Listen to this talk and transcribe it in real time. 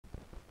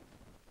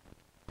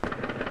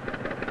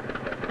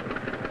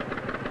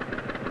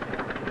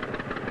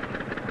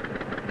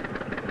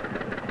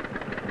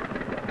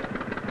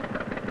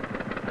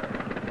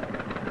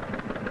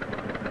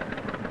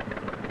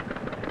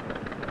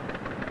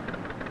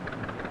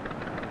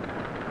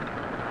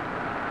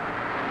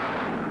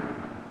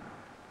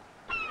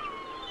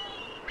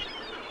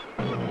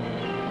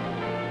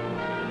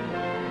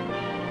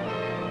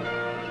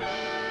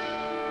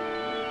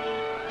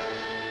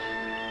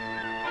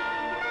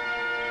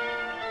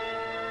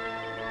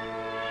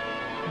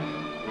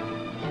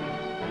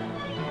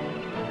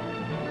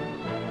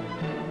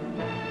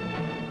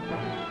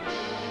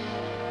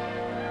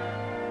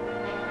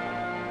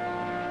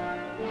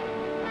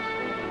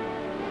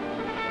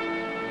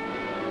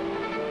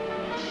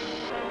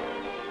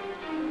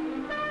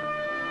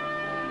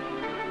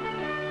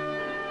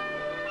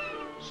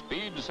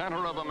speed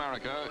center of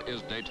America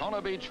is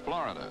Daytona Beach,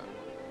 Florida.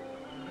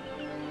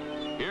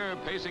 Here,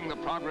 pacing the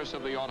progress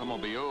of the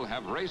automobile,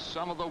 have raced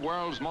some of the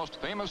world's most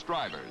famous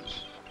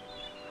drivers.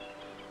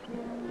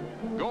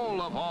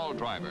 Goal of all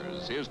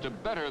drivers is to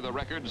better the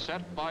record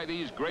set by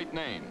these great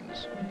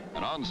names.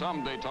 And on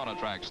some Daytona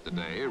tracks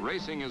today,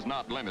 racing is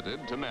not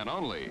limited to men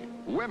only.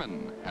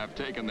 Women have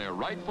taken their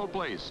rightful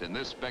place in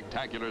this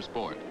spectacular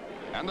sport.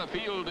 And the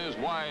field is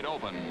wide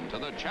open to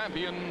the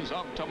champions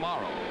of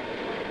tomorrow.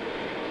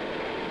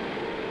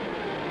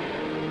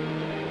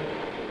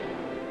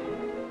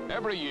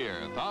 Every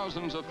year,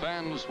 thousands of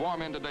fans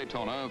swarm into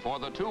Daytona for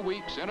the 2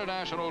 weeks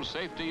International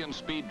Safety and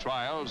Speed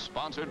Trials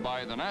sponsored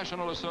by the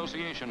National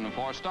Association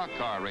for Stock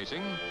Car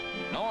Racing,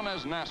 known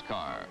as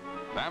NASCAR.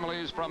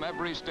 Families from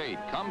every state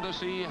come to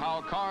see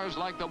how cars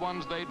like the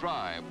ones they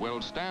drive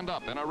will stand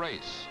up in a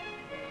race.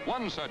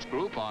 One such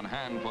group on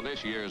hand for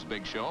this year's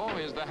big show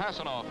is the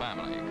Hasanaugh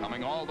family,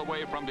 coming all the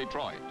way from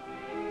Detroit.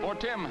 For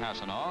Tim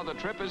Hasanaugh, the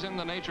trip is in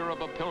the nature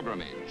of a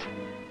pilgrimage,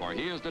 for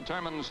he is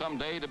determined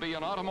someday to be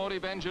an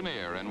automotive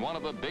engineer in one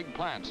of the big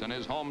plants in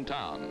his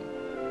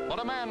hometown. But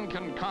a man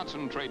can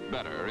concentrate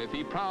better if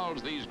he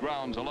prowls these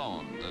grounds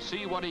alone, to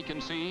see what he can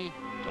see,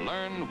 to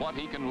learn what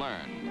he can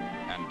learn.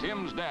 And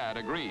Tim's dad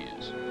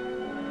agrees.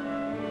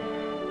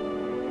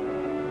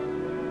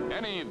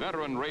 Any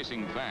veteran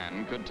racing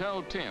fan could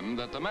tell Tim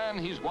that the man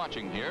he's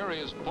watching here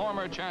is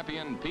former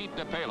champion Pete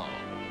DePalo.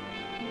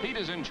 Pete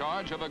is in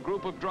charge of a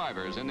group of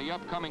drivers in the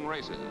upcoming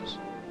races.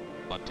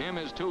 But Tim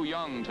is too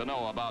young to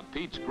know about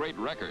Pete's great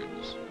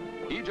records.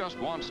 He just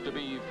wants to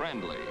be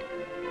friendly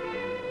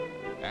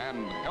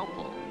and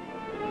helpful.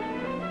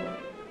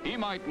 He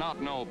might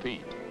not know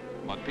Pete,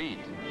 but Pete,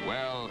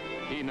 well,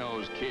 he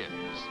knows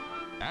kids.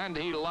 And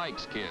he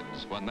likes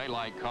kids when they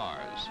like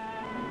cars.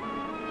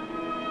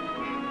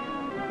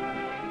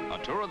 A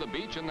tour of the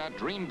beach in that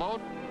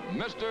dreamboat?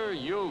 Mister,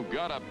 you've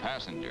got a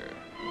passenger.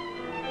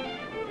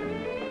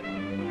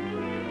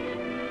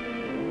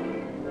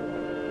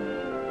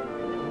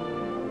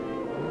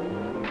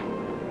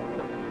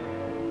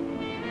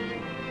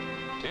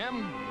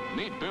 Tim,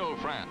 meet Bill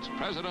France,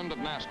 president of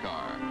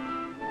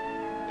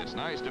NASCAR. It's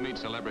nice to meet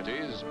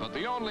celebrities, but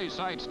the only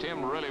sights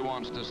Tim really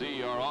wants to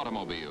see are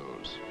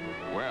automobiles.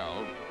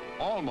 Well,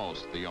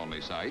 almost the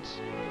only sights.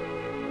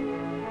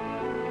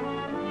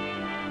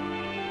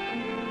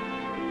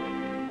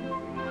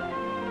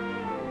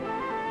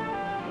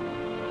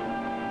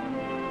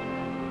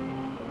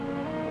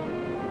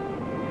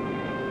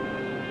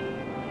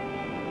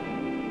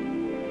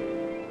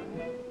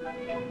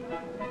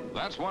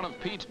 That's one of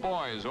Pete's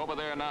boys over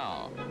there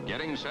now,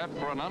 getting set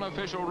for an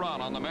unofficial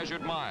run on the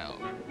measured mile.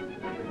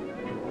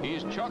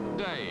 He's Chuck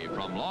Day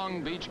from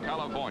Long Beach,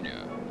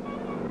 California.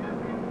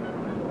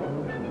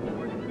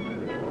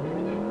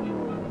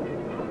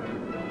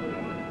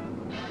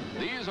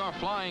 These are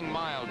flying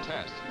mile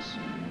tests.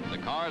 The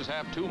cars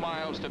have 2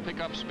 miles to pick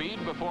up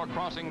speed before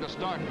crossing the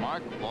start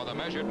mark for the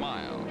measured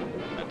mile.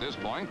 At this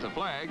point, the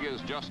flag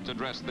is just to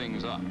dress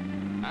things up.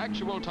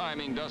 Actual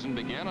timing doesn't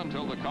begin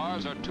until the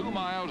cars are 2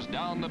 miles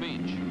down the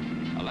beach.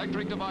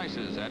 Electric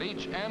devices at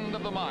each end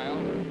of the mile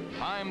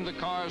time the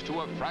cars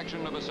to a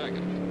fraction of a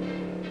second.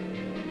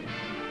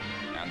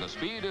 And the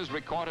speed is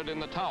recorded in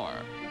the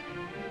tower.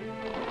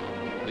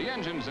 The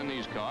engines in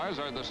these cars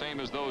are the same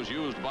as those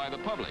used by the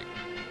public,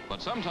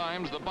 but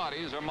sometimes the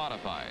bodies are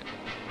modified.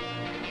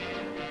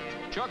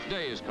 Chuck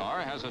Day's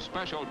car has a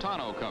special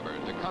tonneau cover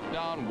to cut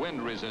down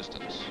wind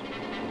resistance.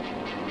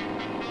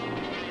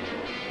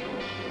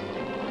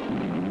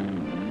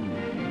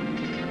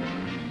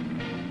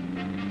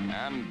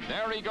 And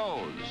there he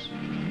goes.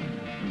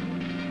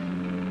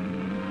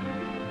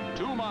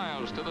 2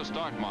 miles to the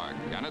start mark,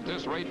 and at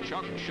this rate,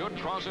 Chuck should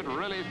cross it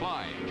really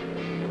flying.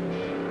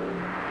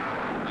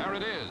 There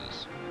it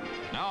is.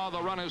 Now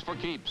the run is for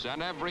keeps,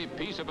 and every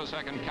piece of a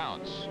second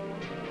counts.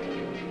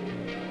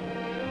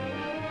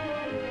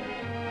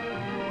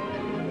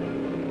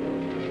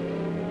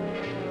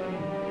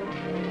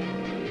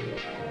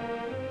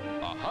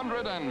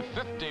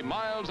 150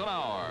 miles an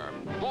hour.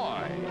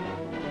 Boy.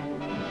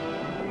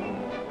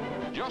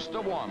 Just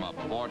a warm-up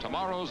for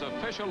tomorrow's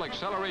official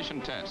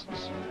acceleration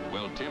tests.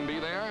 Will Tim be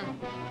there?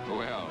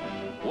 Well,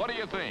 what do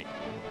you think?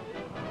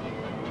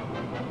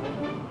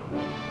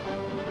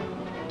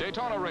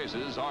 Daytona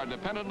races are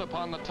dependent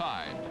upon the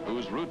tide,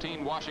 whose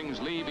routine washings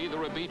leave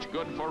either a beach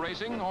good for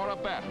racing or a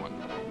bad one.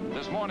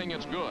 This morning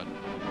it's good,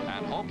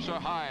 and hopes are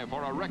high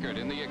for a record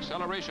in the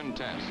acceleration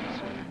tests.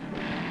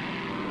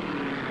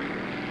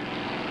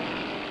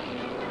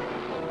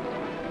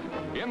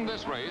 In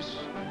this race,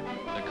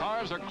 the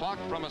cars are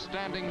clocked from a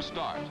standing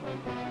start,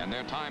 and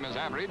their time is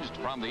averaged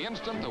from the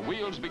instant the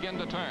wheels begin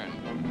to turn.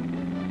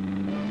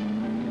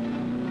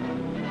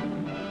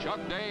 Chuck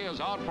Day is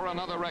out for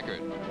another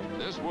record.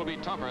 This will be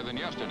tougher than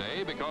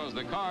yesterday because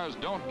the cars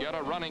don't get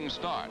a running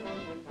start.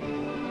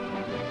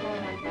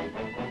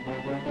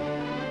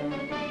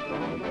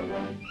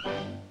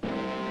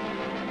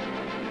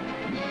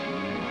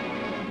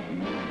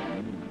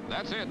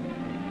 That's it.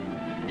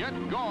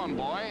 Get going,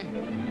 boy.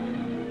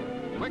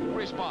 Quick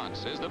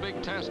response is the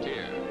big test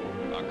here.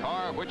 A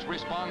car which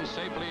responds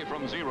safely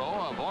from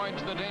zero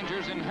avoids the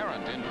dangers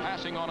inherent in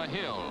passing on a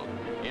hill,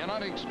 in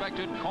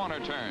unexpected corner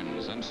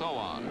turns, and so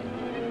on.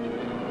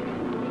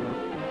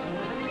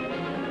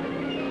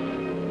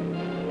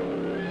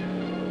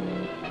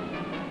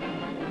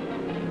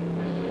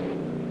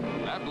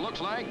 That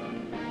looks like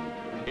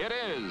it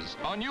is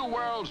a new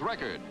world's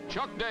record.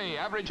 Chuck Day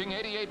averaging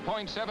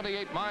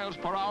 88.78 miles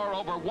per hour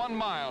over 1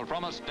 mile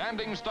from a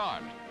standing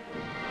start.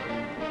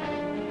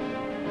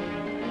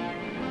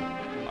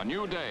 A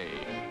new day,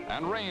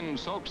 and rain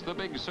soaks the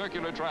big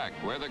circular track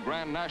where the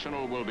Grand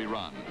National will be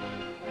run.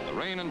 The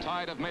rain and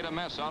tide have made a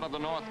mess out of the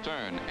north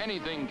turn.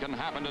 Anything can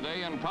happen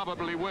today, and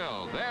probably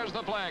will. There's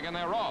the flag, and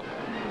they're off.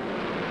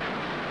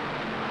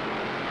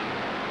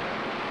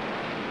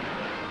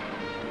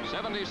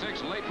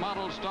 76 late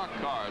model stock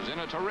cars in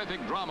a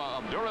terrific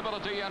drama of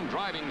durability and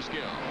driving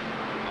skill.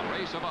 A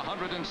race of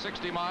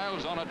 160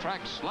 miles on a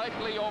track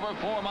slightly over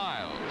 4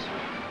 miles.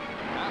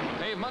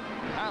 Half pavement,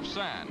 half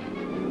sand.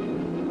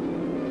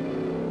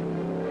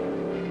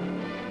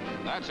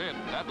 That's it,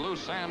 that loose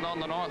sand on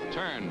the north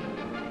turn.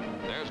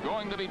 There's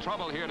going to be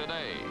trouble here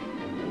today.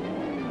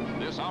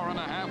 This hour and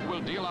a half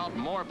will deal out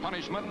more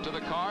punishment to the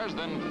cars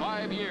than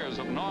 5 years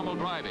of normal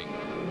driving.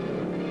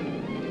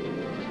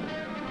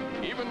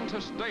 Even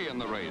to stay in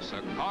the race,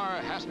 a car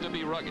has to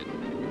be rugged.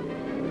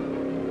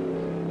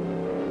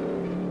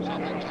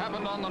 Something's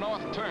happened on the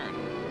north turn.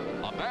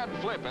 A bad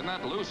flip in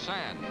that loose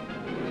sand.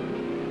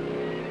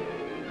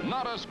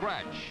 Not a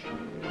scratch.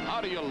 How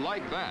do you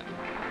like that?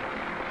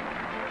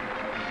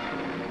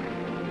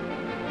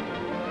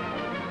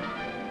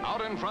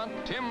 Out in front,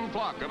 Tim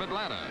Flock of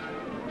Atlanta.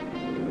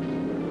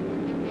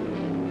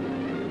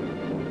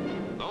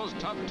 Those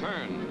tough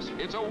turns.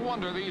 It's a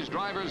wonder these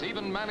drivers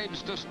even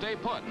manage to stay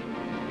put.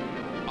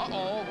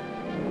 Uh-oh.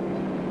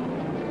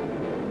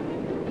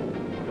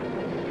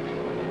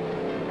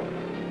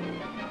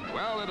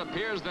 Well, it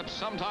appears that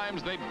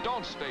sometimes they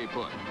don't stay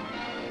put.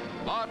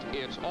 But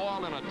it's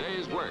all in a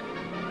day's work.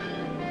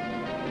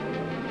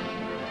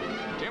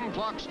 Tim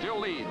Flock still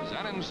leads,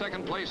 and in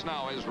second place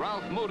now is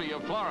Ralph Moody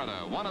of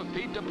Florida, one of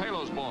Pete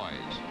DePalo's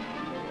boys.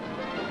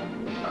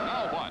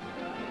 Now what?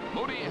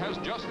 Moody has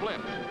just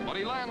flipped, but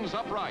he lands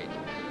upright.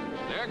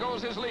 There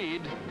goes his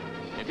lead.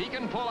 If he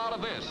can pull out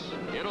of this,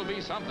 it'll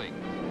be something.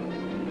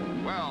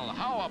 Well,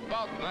 how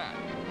about that?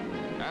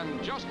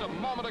 And just a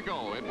moment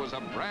ago, it was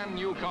a brand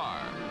new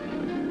car.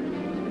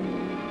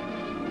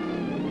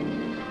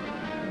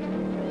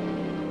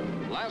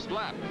 Last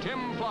lap,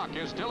 Tim Flock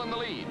is still in the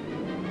lead.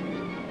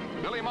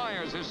 Billy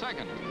Myers is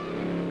second.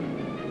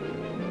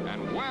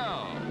 And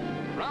well,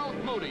 Ralph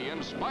Moody,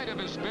 in spite of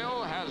his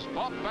spill, has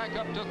fought back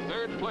up to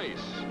third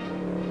place.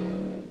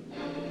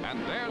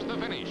 And there's the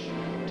finish.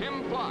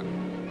 Tim Flock.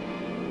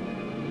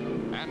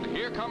 And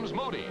here comes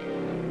Moody.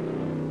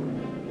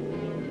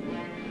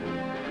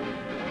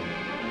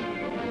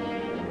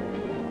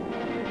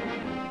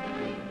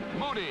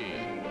 Moody,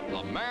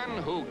 the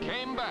man who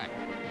came back,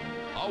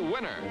 a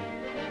winner.